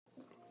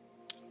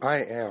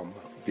I am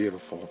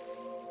beautiful.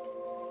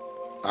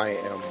 I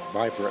am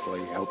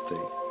vibrantly healthy.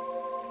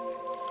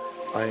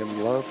 I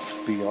am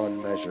loved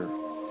beyond measure.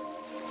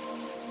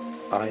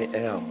 I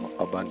am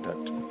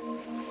abundant.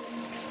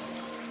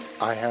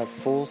 I have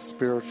full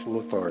spiritual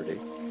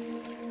authority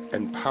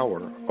and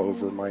power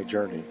over my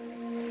journey.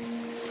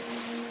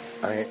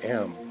 I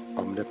am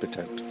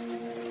omnipotent.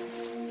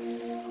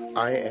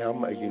 I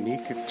am a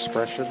unique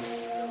expression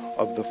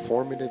of the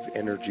formative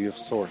energy of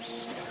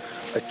Source,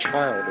 a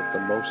child of the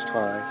Most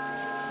High,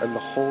 and the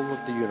whole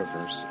of the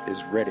universe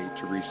is ready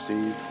to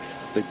receive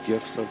the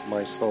gifts of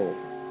my soul.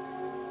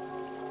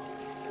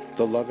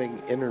 The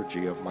loving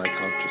energy of my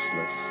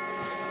consciousness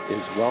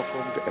is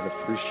welcomed and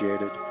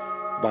appreciated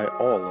by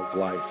all of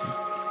life.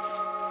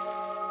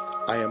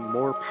 I am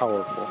more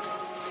powerful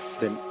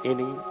than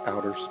any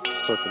outer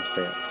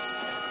circumstance.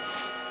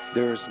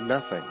 There is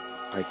nothing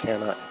I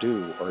cannot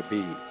do or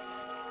be,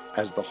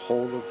 as the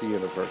whole of the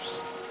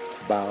universe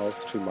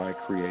bows to my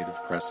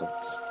creative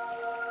presence.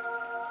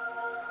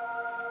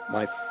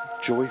 My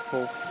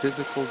joyful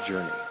physical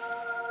journey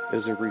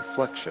is a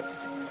reflection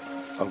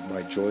of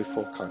my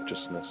joyful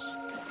consciousness.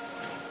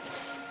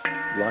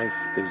 Life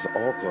is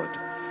all good,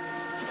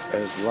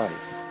 as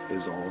life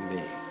is all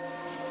me.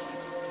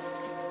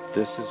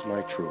 This is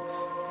my truth,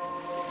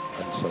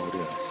 and so it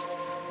is.